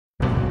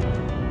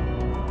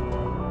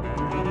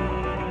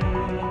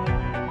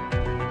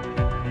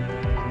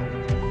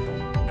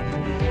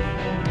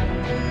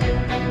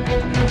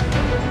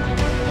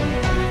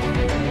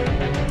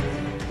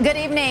Good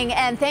evening,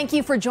 and thank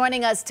you for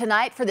joining us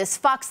tonight for this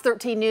Fox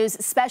 13 News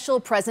special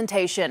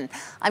presentation.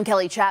 I'm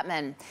Kelly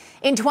Chapman.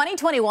 In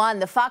 2021,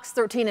 the Fox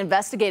 13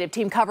 investigative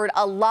team covered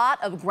a lot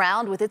of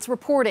ground with its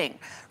reporting,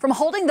 from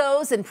holding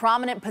those in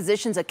prominent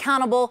positions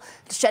accountable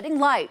to shedding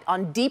light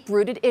on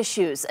deep-rooted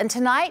issues. And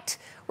tonight,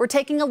 we're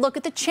taking a look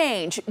at the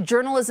change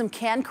journalism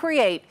can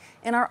create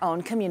in our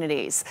own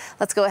communities.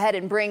 Let's go ahead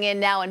and bring in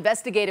now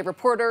investigative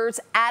reporters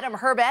Adam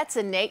Herbets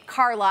and Nate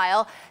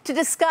Carlisle to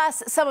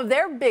discuss some of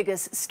their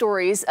biggest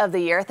stories of the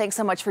year. Thanks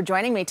so much for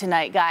joining me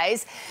tonight,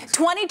 guys.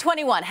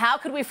 2021, how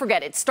could we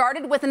forget? It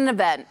started with an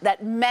event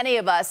that many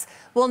of us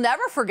will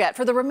never forget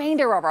for the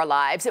remainder of our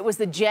lives. It was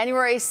the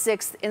January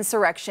 6th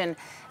insurrection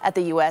at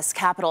the U.S.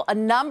 Capitol. A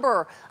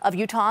number of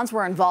Utahns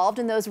were involved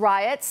in those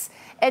riots.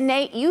 And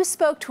Nate, you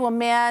spoke to a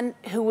man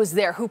who was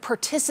there, who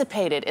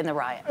participated in the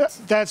riot.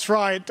 That's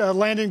right.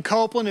 Landon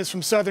Copeland is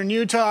from southern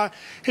Utah.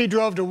 He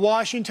drove to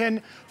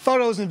Washington.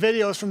 Photos and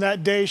videos from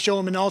that day show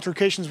him in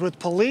altercations with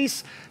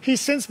police.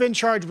 He's since been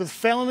charged with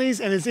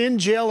felonies and is in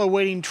jail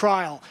awaiting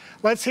trial.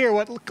 Let's hear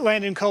what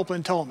Landon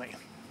Copeland told me.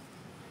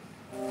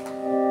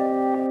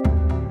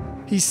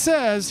 He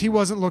says he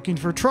wasn't looking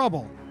for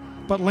trouble,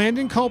 but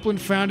Landon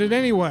Copeland found it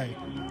anyway,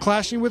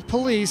 clashing with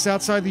police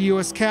outside the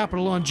U.S.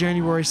 Capitol on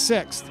January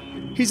 6th.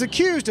 He's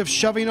accused of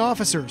shoving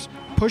officers,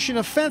 pushing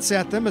a fence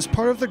at them as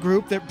part of the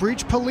group that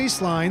breached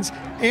police lines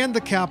and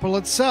the Capitol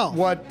itself.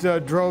 What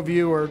drove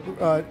you or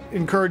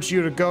encouraged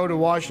you to go to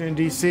Washington,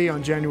 D.C.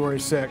 on January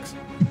 6th?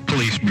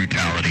 Police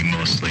brutality,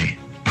 mostly.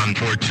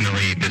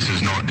 Unfortunately, this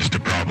is not just a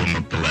problem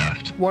of the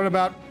left. What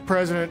about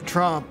President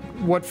Trump?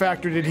 What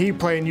factor did he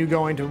play in you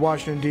going to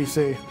Washington,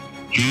 D.C.?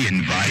 He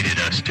invited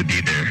us to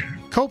be there.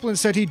 Copeland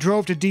said he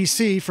drove to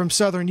D.C. from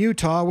southern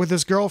Utah with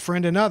his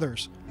girlfriend and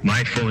others.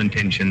 My full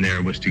intention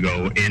there was to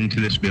go into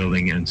this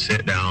building and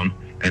sit down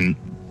and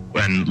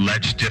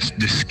let's just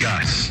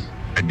discuss.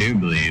 I do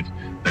believe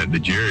that the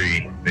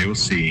jury, they will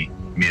see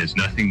me as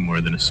nothing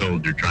more than a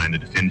soldier trying to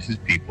defend his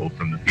people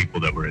from the people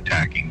that were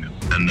attacking them.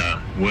 And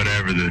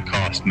whatever the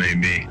cost may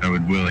be, I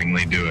would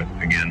willingly do it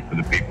again for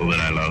the people that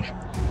I love.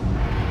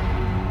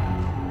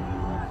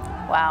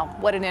 Wow,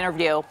 what an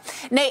interview.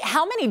 Nate,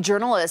 how many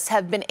journalists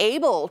have been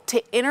able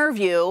to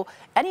interview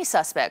any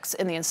suspects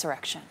in the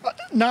insurrection?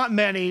 Not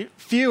many.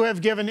 Few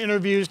have given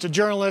interviews to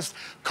journalists.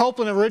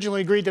 Copeland originally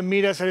agreed to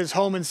meet us at his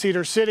home in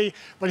Cedar City,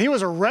 but he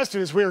was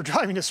arrested as we were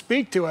driving to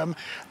speak to him.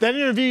 That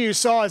interview you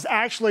saw is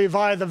actually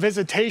via the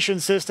visitation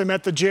system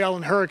at the jail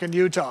in Hurricane,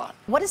 Utah.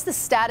 What is the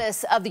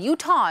status of the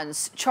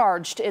Utahns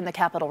charged in the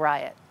Capitol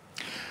riot?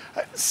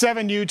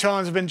 7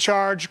 Utahns have been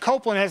charged.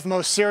 Copeland has the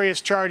most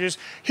serious charges.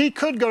 He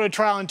could go to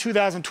trial in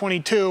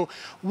 2022.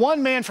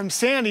 One man from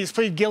Sandy's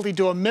pleaded guilty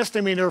to a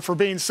misdemeanor for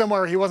being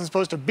somewhere he wasn't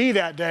supposed to be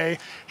that day.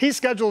 He's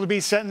scheduled to be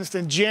sentenced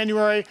in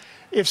January.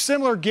 If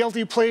similar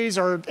guilty pleas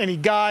are any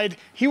guide,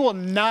 he will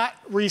not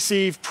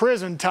receive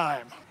prison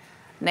time.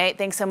 Nate,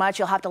 thanks so much.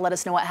 You'll have to let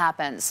us know what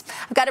happens.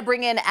 I've got to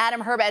bring in Adam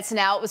Herbets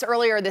now. It was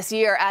earlier this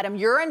year. Adam,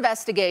 your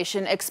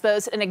investigation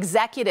exposed an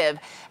executive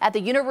at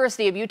the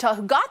University of Utah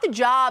who got the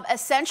job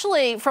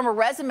essentially from a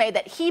resume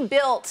that he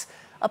built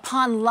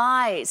upon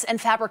lies and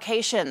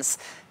fabrications.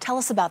 Tell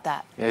us about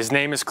that. His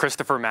name is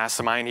Christopher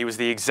Massimine. He was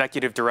the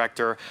executive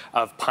director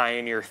of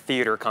Pioneer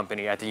Theater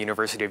Company at the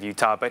University of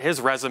Utah, but his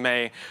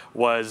resume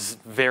was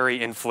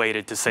very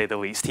inflated, to say the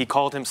least. He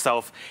called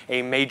himself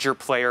a major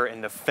player in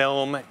the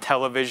film,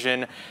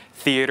 television,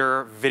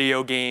 theater,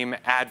 video game,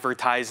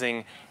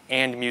 advertising,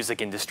 and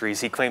music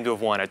industries. He claimed to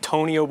have won a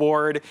Tony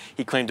Award.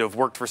 He claimed to have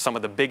worked for some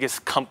of the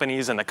biggest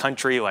companies in the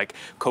country like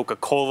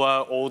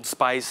Coca-Cola, Old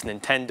Spice,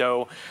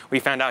 Nintendo.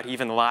 We found out he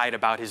even lied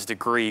about his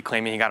degree,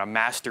 claiming he got a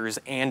master's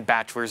and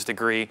bachelor's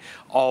degree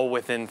all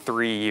within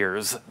 3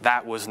 years.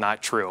 That was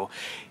not true.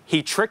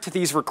 He tricked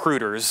these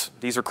recruiters,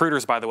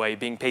 by the way,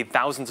 being paid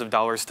thousands of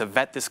dollars to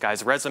vet this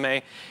guy's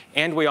resume.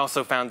 And we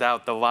also found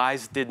out the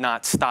lies did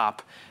not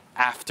stop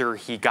after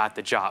he got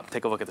the job.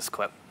 Take a look at this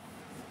clip.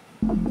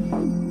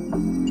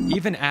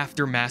 Even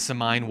after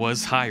Massimine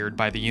was hired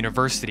by the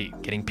university,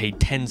 getting paid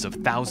tens of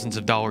thousands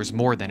of dollars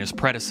more than his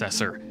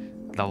predecessor,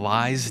 the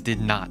lies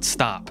did not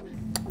stop.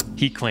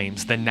 He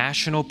claims the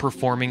National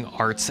Performing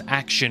Arts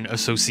Action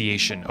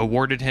Association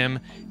awarded him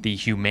the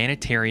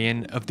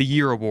Humanitarian of the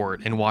Year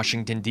Award in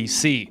Washington,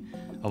 D.C.,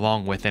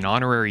 along with an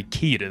honorary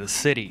key to the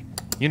city.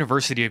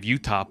 University of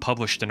Utah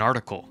published an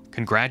article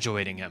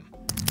congratulating him.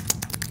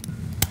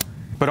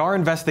 But our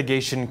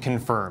investigation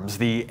confirms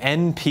the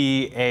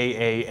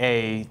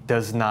NPAAA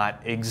does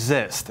not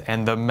exist,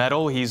 and the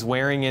medal he's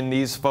wearing in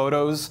these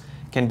photos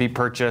can be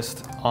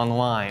purchased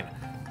online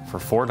for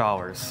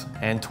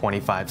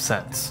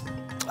 $4.25.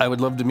 I would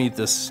love to meet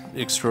this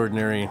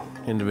extraordinary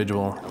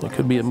individual. It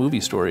could be a movie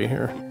story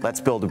here.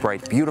 Let's build a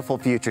bright, beautiful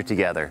future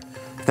together.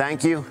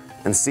 Thank you,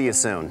 and see you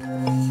soon.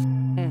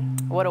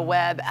 What a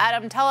web.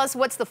 Adam, tell us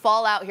what's the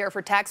fallout here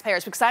for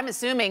taxpayers, because I'm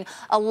assuming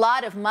a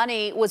lot of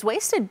money was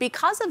wasted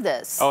because of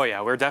this. Oh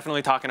yeah, we're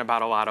definitely talking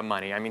about a lot of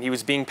money. I mean, he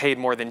was being paid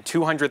more than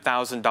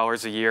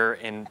 $200,000 a year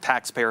in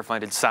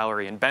taxpayer-funded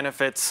salary and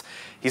benefits.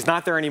 He's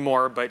not there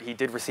anymore, but he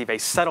did receive a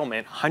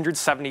settlement,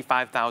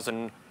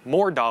 $175,000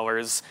 more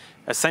dollars,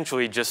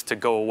 essentially just to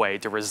go away,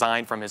 to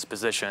resign from his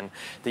position.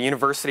 The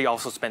university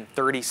also spent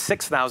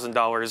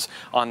 $36,000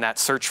 on that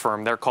search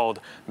firm. They're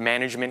called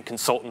Management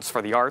Consultants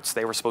for the Arts.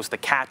 They were supposed to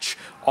catch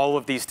all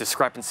of these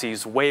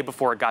discrepancies way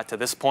before it got to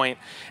this point.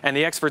 And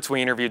the experts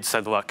we interviewed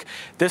said, look,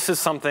 this is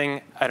something,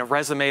 a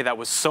resume that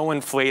was so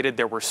inflated,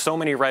 there were so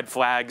many red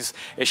flags,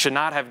 it should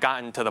not have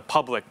gotten to the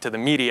public, to the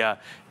media,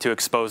 to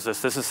expose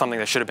this. This is something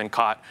that should have been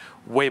caught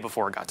way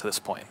before it got to this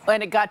point.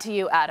 And it got to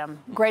you, Adam.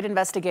 Great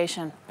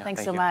investigation. Yeah, Thanks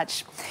thank so you.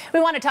 much. We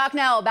want to talk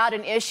now about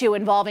an issue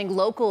involving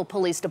local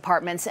police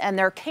departments and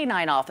their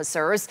canine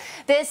officers.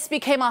 This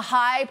became a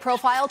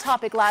high-profile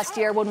topic last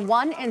year when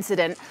one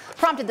incident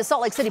prompted the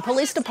Salt Lake City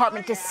Police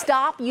Department to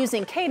stop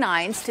using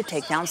canines to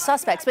take down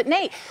suspects. But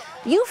Nate,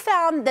 you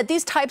found that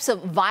these types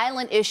of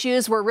violent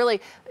issues were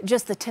really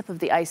just the tip of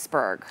the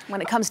iceberg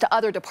when it comes to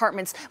other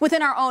departments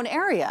within our own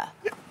area.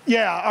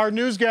 Yeah, our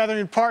news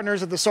gathering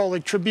partners at the Salt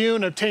Lake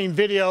Tribune obtained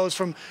videos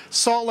from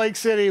Salt Lake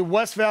City,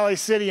 West Valley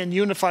City, and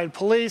Unified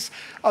Police.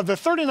 Of the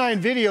 39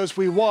 videos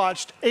we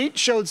watched, 8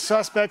 showed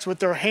suspects with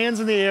their hands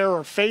in the air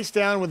or face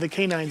down with the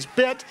canine's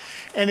bit.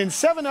 And in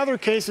 7 other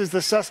cases,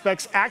 the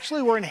suspects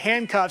actually were in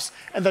handcuffs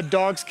and the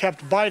dogs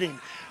kept biting.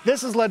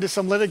 This has led to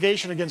some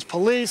litigation against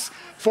police.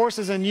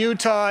 Forces in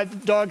Utah,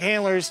 dog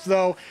handlers,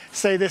 though,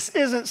 say this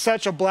isn't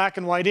such a black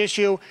and white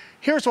issue.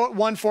 Here's what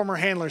one former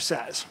handler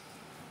says.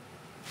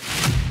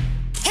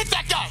 Hit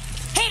that guy!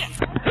 Hit him!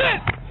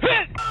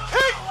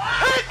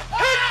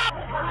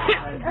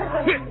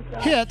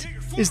 Hit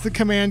is the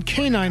command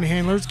canine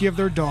handlers give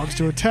their dogs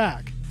to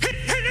attack.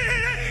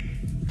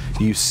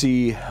 You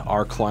see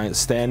our client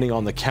standing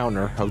on the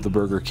counter of the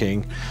Burger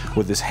King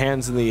with his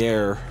hands in the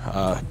air,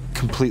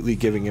 completely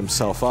giving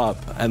himself up,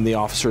 and the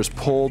officers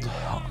pulled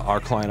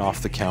our client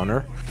off the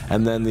counter,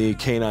 and then the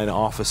canine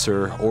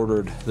officer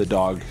ordered the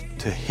dog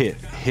to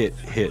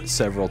hit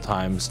several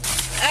times.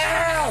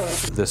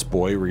 This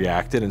boy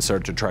reacted and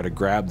started to try to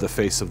grab the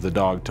face of the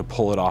dog to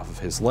pull it off of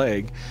his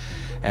leg,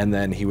 and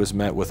then he was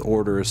met with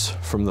orders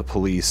from the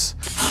police.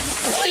 Stop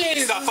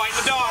fighting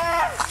the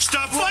dog!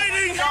 Stop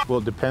fighting! Well,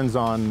 it depends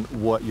on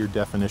what your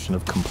definition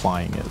of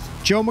complying is.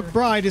 Joe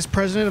McBride is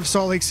president of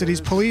Salt Lake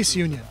City's police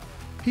union.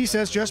 He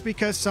says just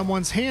because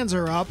someone's hands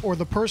are up or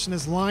the person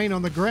is lying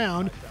on the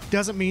ground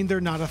doesn't mean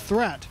they're not a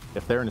threat.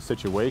 If they're in a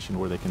situation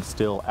where they can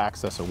still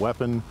access a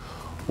weapon,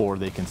 or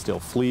they can still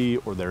flee,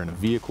 or they're in a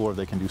vehicle, or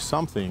they can do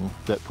something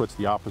that puts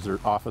the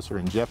officer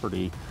in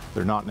jeopardy,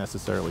 they're not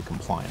necessarily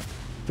compliant.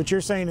 But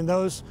you're saying in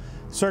those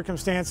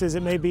circumstances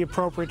it may be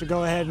appropriate to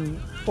go ahead and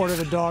order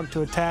the dog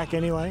to attack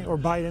anyway or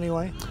bite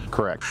anyway?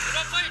 Correct. I'm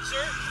not fighting,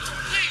 sir.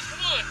 Please,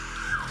 come on.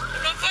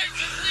 I'm not fighting,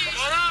 sir. Please.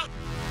 Come on up.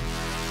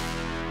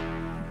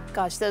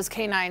 Gosh, those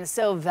canines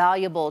so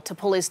valuable to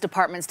police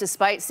departments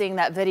despite seeing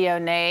that video,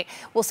 Nate.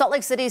 Will Salt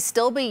Lake City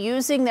still be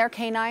using their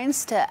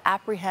canines to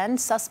apprehend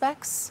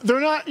suspects?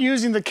 They're not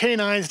using the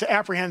canines to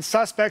apprehend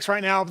suspects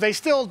right now, but they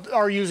still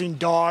are using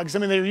dogs. I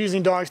mean, they're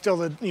using dogs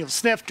still to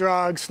sniff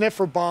drugs, sniff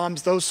for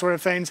bombs, those sort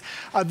of things.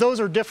 Those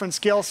are different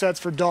skill sets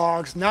for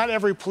dogs. Not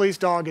every police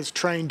dog is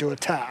trained to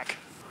attack.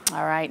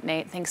 All right,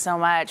 Nate, thanks so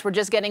much. We're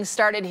just getting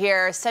started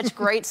here. Such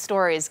great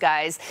stories,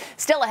 guys.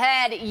 Still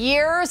ahead,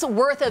 years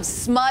worth of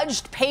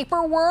smudged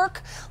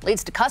paperwork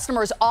leads to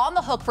customers on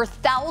the hook for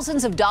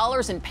thousands of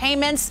dollars in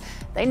payments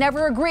they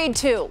never agreed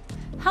to.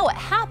 How it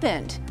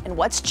happened and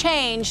what's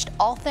changed,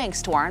 all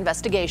thanks to our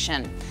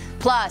investigation.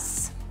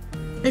 Plus,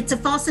 it's a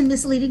false and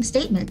misleading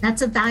statement.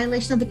 That's a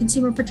violation of the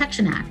Consumer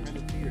Protection Act.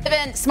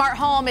 Vivint Smart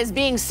Home is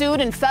being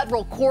sued in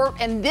federal court,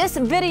 and this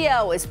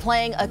video is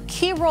playing a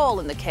key role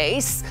in the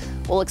case.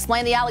 We'll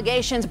explain the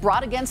allegations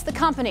brought against the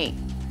company.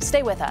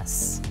 Stay with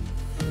us.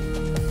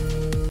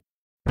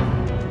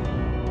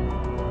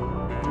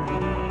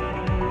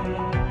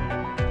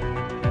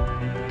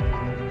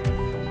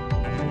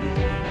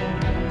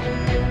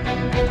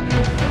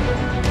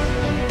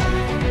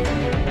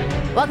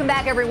 Welcome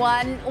back,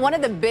 everyone. One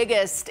of the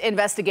biggest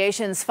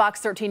investigations Fox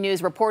 13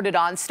 News reported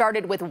on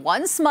started with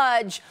one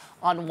smudge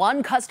on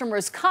one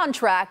customer's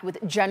contract with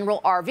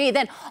General RV.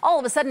 Then all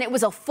of a sudden it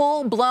was a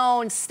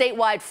full-blown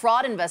statewide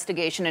fraud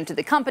investigation into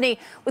the company,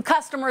 with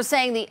customers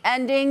saying the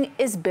ending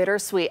is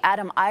bittersweet.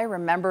 Adam, I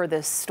remember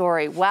this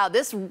story. Wow,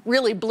 this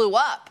really blew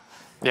up.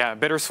 Yeah,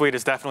 bittersweet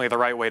is definitely the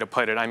right way to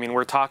put it. I mean,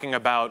 we're talking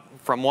about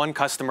from one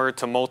customer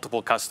to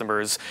multiple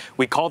customers.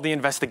 We called the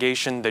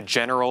investigation the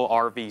General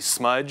RV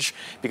Smudge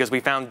because we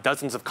found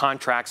dozens of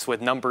contracts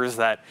with numbers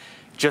that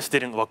just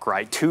didn't look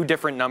right. 2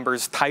 different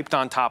numbers typed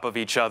on top of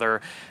each other.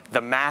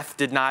 The math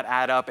did not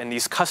add up, and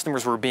these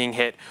customers were being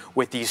hit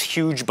with these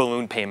huge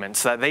balloon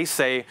payments that they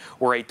say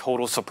were a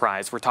total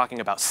surprise. We're talking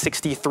about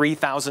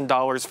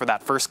 $63,000 for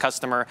that first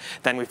customer.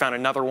 Then we found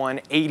another one,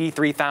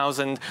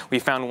 $83,000. We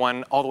found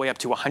one all the way up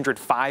to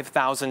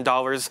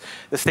 $105,000.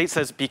 The state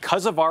says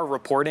because of our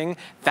reporting,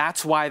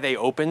 that's why they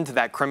opened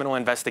that criminal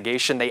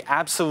investigation. They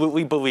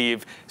absolutely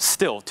believe,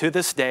 still to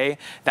this day,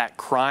 that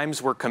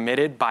crimes were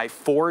committed by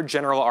 4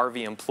 General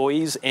RV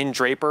employees in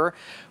Draper.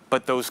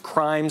 but those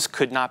crimes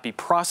could not be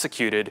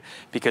prosecuted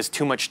because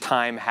too much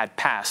time had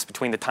passed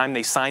between the time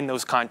they signed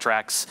those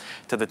contracts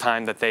to the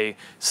time that they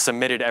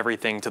submitted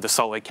everything to the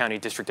Salt Lake County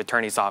District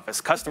Attorney's Office.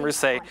 Customers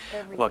say,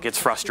 look, it's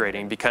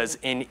frustrating because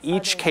in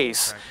each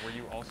case,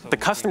 the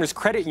customers'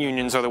 credit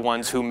unions are the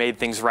ones who made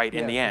things right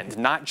in the end,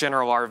 not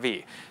General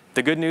RV.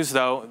 The good news,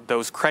 though,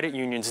 those credit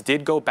unions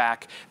did go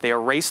back, they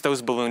erased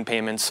those balloon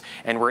payments,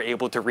 and were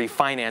able to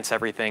refinance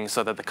everything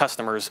so that the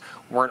customers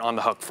weren't on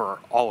the hook for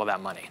all of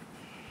that money.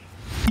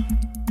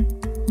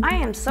 I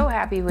am so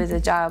happy with the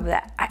job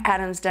that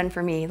Adam's done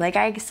for me. Like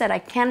I said, I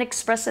can't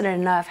express it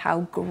enough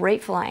how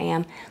grateful I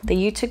am that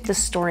you took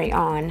this story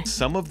on.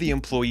 Some of the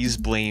employees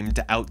blamed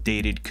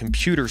outdated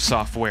computer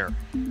software,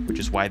 which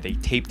is why they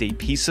taped a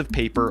piece of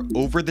paper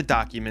over the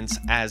documents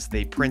as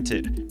they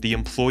printed. The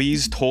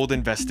employees told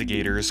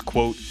investigators,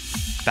 quote,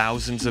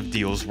 "Thousands of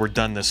deals were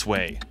done this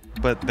way,"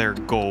 but their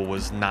goal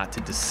was not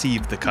to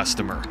deceive the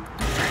customer.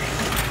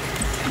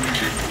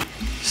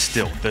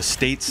 Still, the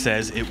state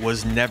says it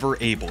was never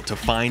able to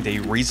find a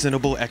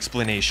reasonable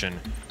explanation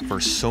for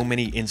so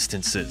many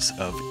instances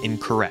of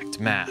incorrect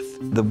math.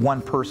 The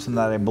one person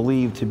that I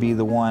believe to be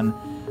the one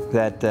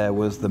that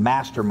was the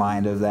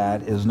mastermind of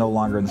that is no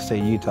longer in the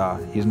state of Utah.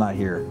 He's not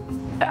here.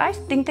 I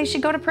think they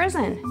should go to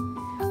prison.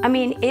 I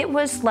mean, it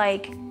was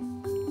like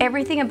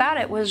everything about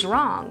it was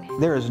wrong.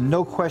 There is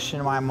no question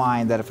in my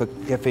mind that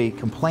if a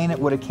complainant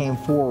would have came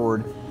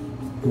forward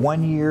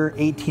 1 year,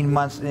 18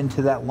 months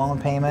into that loan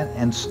payment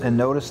and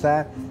noticed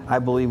that, I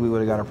believe we would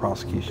have got a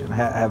prosecution. I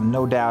have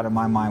no doubt in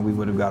my mind we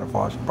would have got a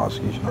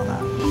prosecution on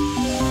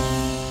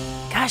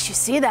that. Gosh, you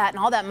see that and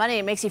all that money,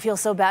 it makes you feel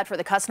so bad for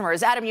the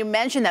customers. Adam, you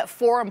mentioned that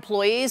 4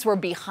 employees were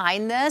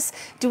behind this.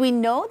 Do we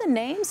know the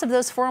names of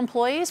those 4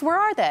 employees? Where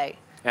are they?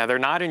 Yeah, they're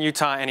not in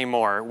Utah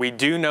anymore. We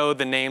do know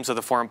the names of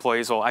the 4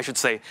 employees. Well, I should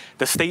say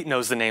the state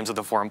knows the names of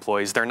the 4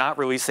 employees. They're not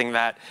releasing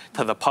that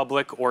to the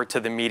public or to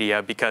the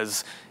media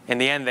because in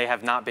the end, they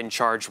have not been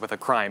charged with a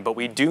crime. But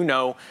we do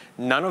know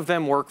none of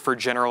them work for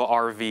General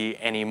RV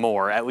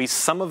anymore. At least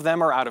some of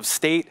them are out of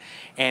state,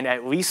 and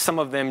at least some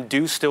of them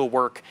do still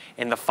work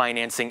in the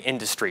financing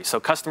industry. So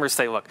customers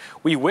say, look,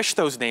 we wish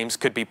those names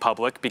could be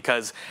public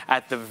because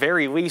at the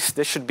very least,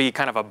 this should be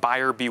kind of a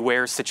buyer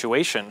beware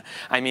situation.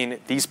 I mean,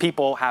 these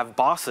people have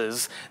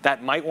bosses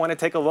that might want to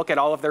take a look at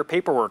all of their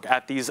paperwork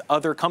at these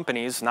other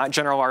companies, not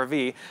General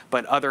RV,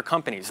 but other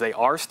companies. They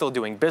are still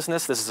doing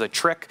business. This is a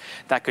trick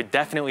that could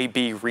definitely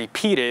be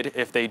repeated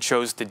if they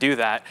chose to do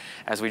that,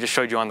 as we just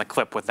showed you on the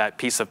clip with that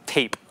piece of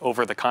tape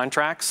over the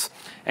contracts.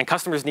 And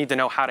customers need to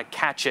know how to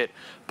catch it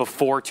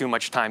before too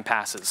much time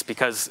passes,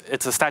 because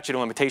it's a statute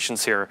of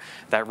limitations here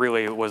that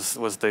really was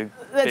the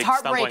It's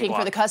heartbreaking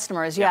for the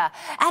customers, yeah.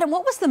 Adam,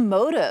 what was the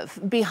motive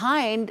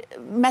behind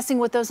messing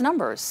with those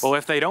numbers? Well,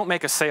 if they don't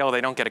make a sale,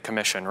 they don't get a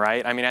commission,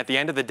 right? I mean, at the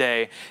end of the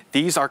day,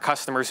 these are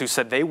customers who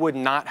said they would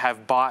not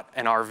have bought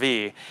an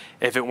RV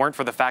if it weren't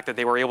for the fact that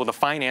they were able to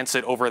finance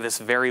it over this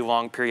very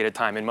long period of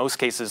time. In most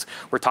cases,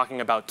 we're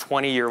talking about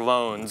 20-year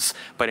loans,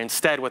 but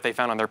instead what they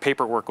found on their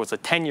paperwork was a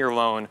 10-year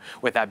loan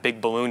with that big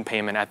balloon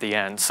payment at the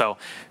end. So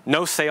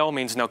no sale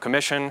means no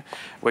commission,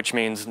 which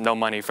means no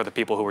money for the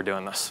people who were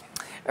doing this.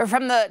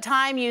 From the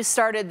time you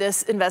started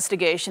this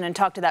investigation and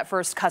talked to that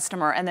first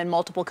customer and then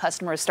multiple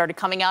customers started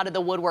coming out of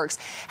the woodworks,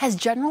 has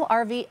General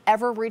RV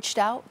ever reached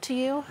out to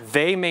you?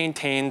 They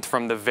maintained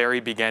from the very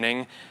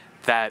beginning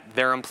that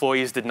their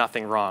employees did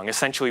nothing wrong.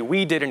 Essentially,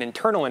 we did an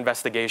internal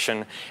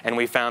investigation and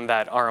we found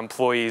that our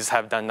employees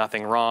have done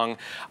nothing wrong.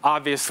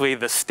 Obviously,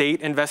 the state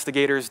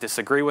investigators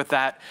disagree with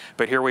that,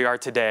 but here we are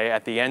today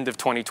at the end of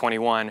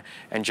 2021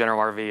 and General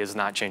RV is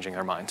not changing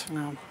their mind.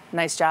 Oh,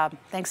 nice job.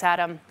 Thanks,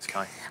 Adam. It's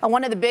Kelly.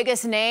 One of the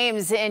biggest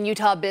names in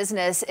Utah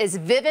business is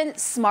Vivint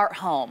Smart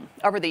Home.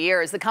 Over the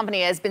years, the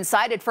company has been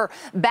cited for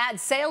bad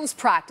sales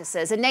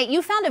practices. And Nate,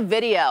 you found a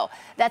video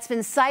that's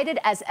been cited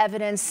as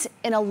evidence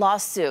in a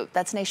lawsuit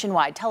that's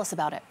nationwide. Tell us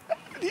about it.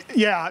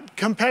 Yeah,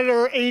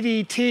 competitor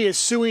ADT is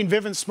suing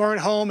Vivint Smart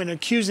Home and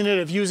accusing it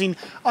of using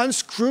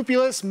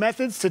unscrupulous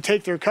methods to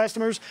take their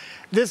customers.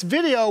 This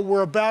video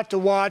we're about to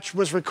watch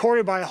was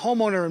recorded by a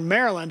homeowner in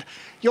Maryland.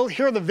 You'll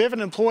hear the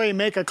Vivint employee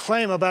make a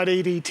claim about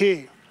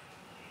ADT.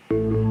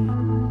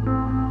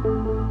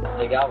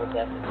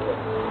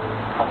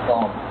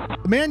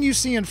 The man you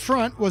see in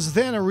front was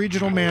then a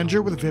regional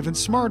manager with Vivint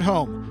Smart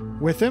Home.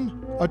 With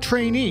him, a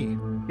trainee.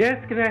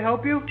 Yes, can I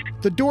help you?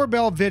 The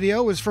doorbell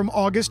video is from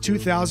August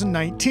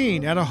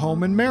 2019 at a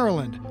home in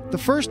Maryland. The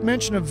first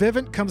mention of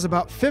Vivint comes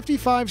about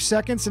 55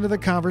 seconds into the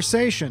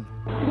conversation.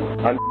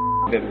 I'm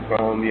Vivint Smart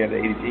Home, you have the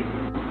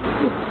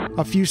ADT?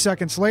 A few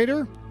seconds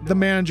later, the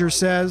manager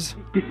says,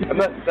 I'm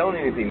not selling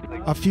anything.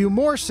 A few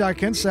more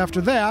seconds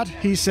after that,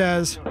 he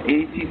says,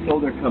 ADT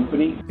sold their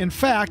company? In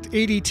fact,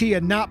 ADT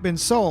had not been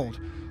sold.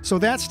 So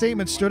that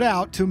statement stood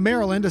out to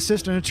Maryland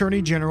Assistant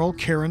Attorney General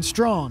Karen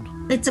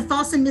Strawn. It's a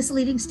false and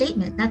misleading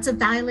statement. That's a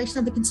violation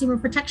of the Consumer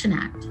Protection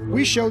Act.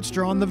 We showed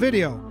Strawn the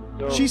video.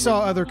 She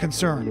saw other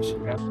concerns.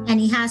 And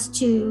he has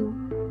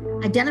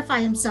to identify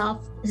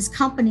himself, his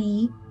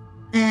company,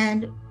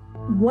 and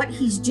what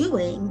he's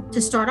doing to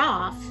start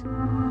off.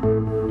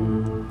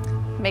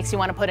 Makes you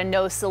want to put a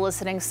no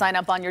soliciting sign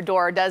up on your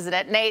door, doesn't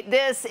it? Nate,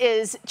 this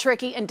is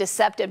tricky and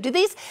deceptive. Do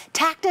these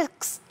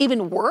tactics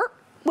even work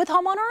with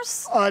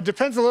homeowners? It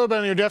depends a little bit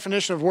on your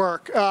definition of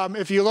work.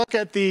 If you look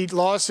at the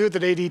lawsuit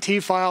that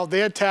ADT filed,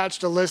 they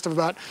attached a list of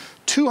about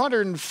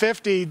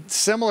 250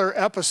 similar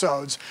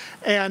episodes.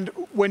 And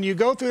when you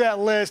go through that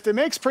list, it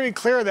makes pretty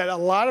clear that a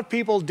lot of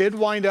people did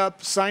wind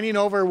up signing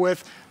over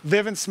with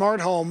Vivint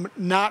Smart Home,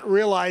 not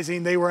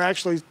realizing they were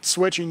actually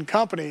switching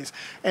companies.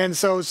 And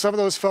so some of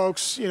those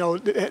folks, you know,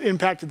 it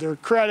impacted their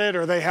credit,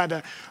 or they had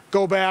to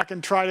go back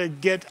and try to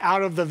get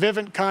out of the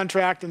Vivint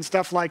contract and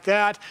stuff like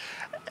that.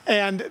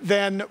 And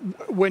then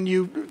when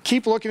you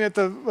keep looking at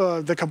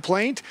the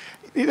complaint,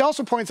 it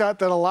also points out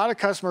that a lot of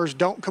customers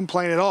don't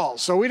complain at all.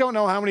 So we don't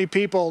know how many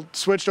people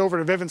switched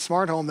over to Vivint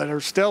Smart Home that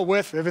are still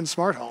with Vivint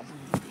Smart Home.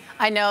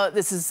 I know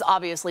this has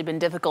obviously been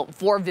difficult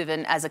for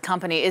Vivint as a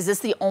company. Is this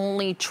the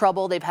only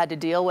trouble they've had to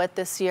deal with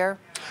this year?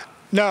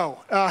 No.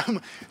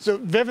 So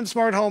Vivint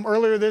Smart Home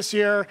earlier this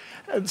year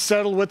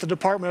settled with the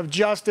Department of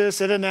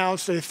Justice. It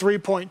announced a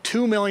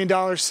 $3.2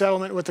 million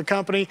settlement with the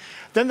company.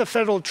 Then the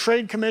Federal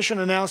Trade Commission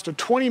announced a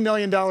 $20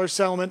 million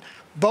settlement.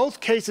 Both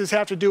cases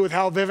have to do with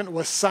how Vivint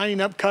was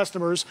signing up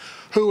customers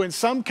who, in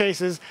some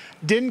cases,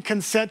 didn't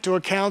consent to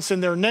accounts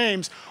in their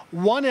names.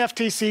 One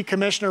FTC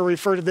commissioner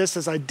referred to this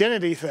as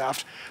identity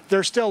theft.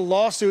 There's still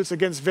lawsuits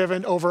against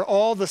Vivint over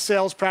all the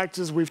sales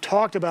practices we've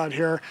talked about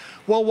here.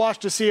 We'll watch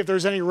to see if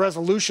there's any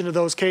resolution to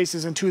those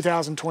cases in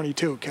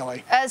 2022,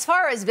 Kelly. As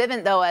far as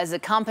Vivint, though, as a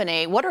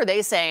company, what are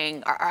they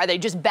saying? Are they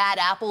just bad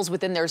apples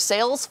within their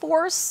sales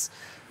force?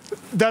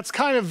 That's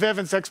kind of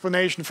Vivint's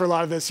explanation for a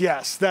lot of this,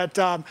 yes. That,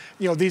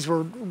 you know, these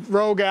were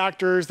rogue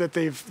actors, that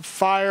they've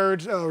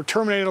fired or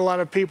terminated a lot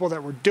of people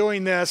that were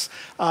doing this.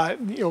 You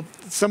know,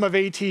 some of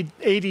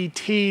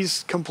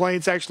ADT's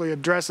complaints actually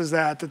addresses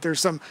that there's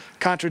some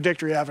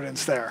contradictory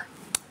evidence there.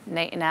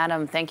 Nate and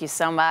Adam, thank you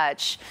so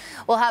much.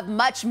 We'll have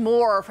much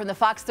more from the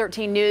Fox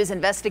 13 News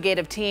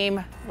investigative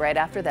team right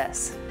after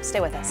this. Stay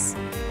with us.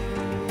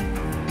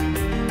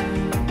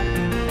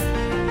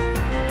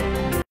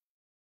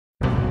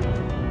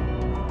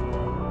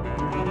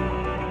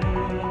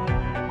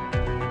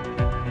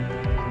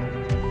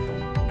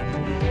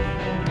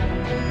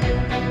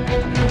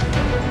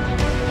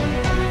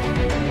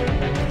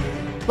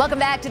 Welcome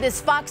back to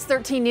this Fox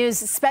 13 News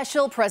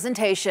special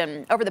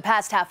presentation. Over the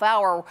past half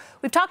hour,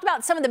 we've talked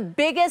about some of the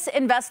biggest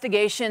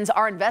investigations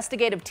our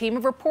investigative team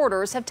of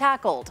reporters have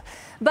tackled.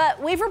 But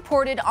we've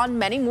reported on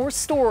many more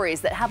stories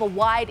that have a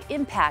wide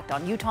impact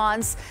on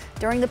Utahns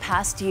during the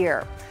past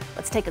year.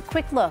 Let's take a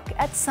quick look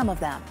at some of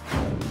them.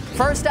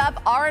 First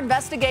up, our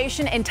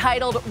investigation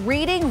entitled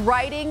Reading,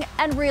 Writing,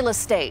 and Real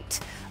Estate.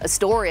 A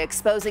story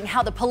exposing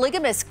how the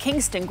polygamous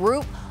Kingston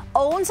Group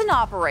owns and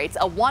operates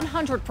a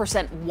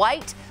 100%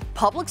 white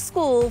public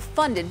school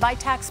funded by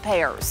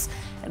taxpayers,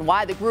 and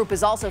why the group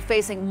is also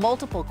facing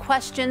multiple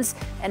questions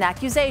and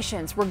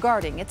accusations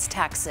regarding its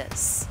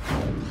taxes.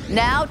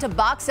 Now to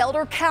Box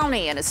Elder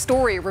County, and a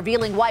story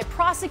revealing why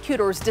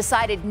prosecutors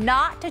decided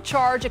not to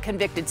charge a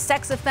convicted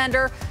sex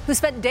offender who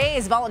spent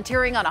days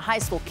volunteering on a high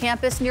school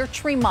campus near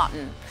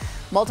Tremonton.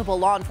 Multiple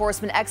law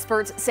enforcement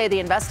experts say the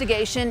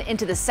investigation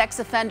into the sex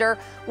offender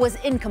was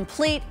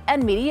incomplete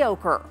and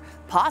mediocre,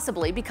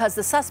 possibly because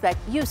the suspect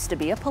used to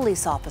be a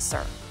police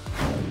officer.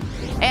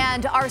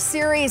 And our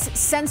series,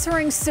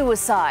 Censoring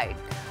Suicide.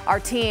 Our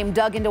team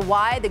dug into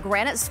why the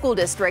Granite School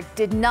District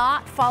did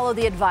not follow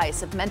the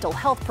advice of mental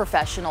health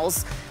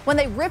professionals when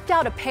they ripped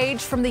out a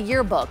page from the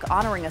yearbook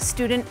honoring a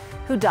student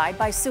who died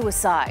by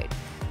suicide.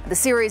 The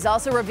series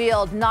also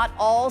revealed not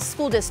all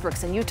school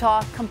districts in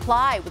Utah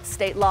comply with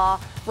state law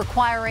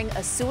requiring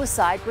a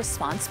suicide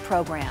response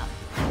program.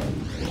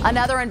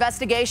 Another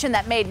investigation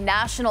that made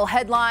national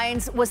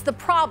headlines was the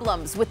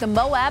problems with the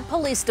Moab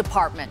Police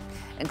Department,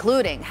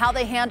 including how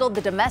they handled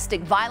the domestic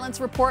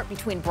violence report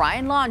between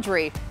Brian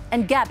Laundrie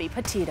and Gabby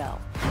Petito.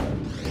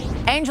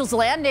 Angel's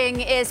Landing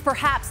is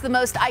perhaps the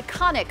most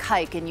iconic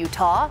hike in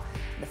Utah.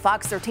 The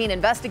Fox 13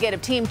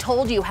 investigative team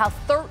told you how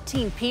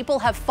 13 people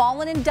have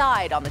fallen and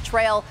died on the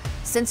trail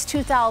since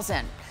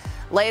 2000.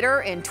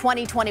 Later in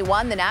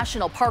 2021, the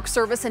National Park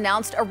Service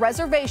announced a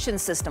reservation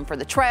system for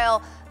the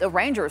trail. The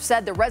rangers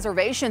said the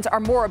reservations are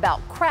more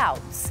about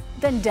crowds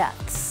than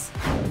deaths.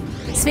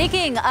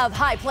 Speaking of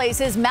high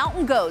places,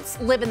 mountain goats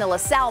live in the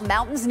LaSalle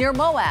Mountains near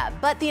Moab,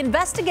 but the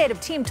investigative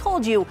team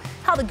told you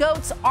how the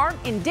goats aren't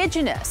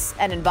indigenous,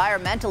 and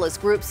environmentalist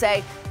groups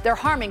say they're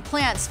harming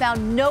plants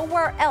found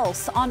nowhere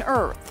else on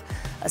Earth.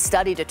 A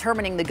study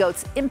determining the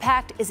goats'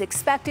 impact is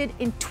expected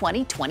in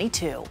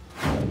 2022.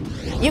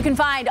 You can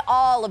find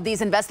all of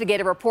these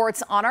investigative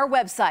reports on our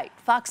website,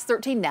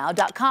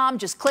 fox13now.com.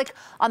 Just click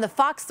on the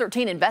Fox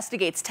 13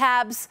 Investigates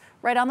tabs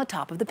right on the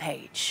top of the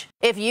page.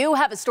 If you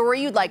have a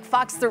story you'd like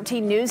Fox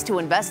 13 News to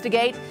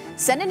investigate,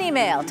 send an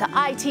email to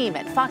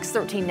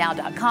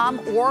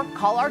iteam@fox13now.com or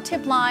call our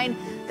tip line.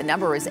 The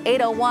number is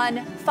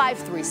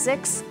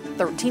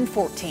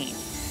 801-536-1314.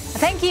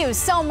 Thank you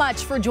so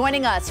much for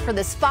joining us for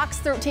this Fox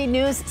 13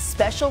 News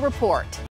special report.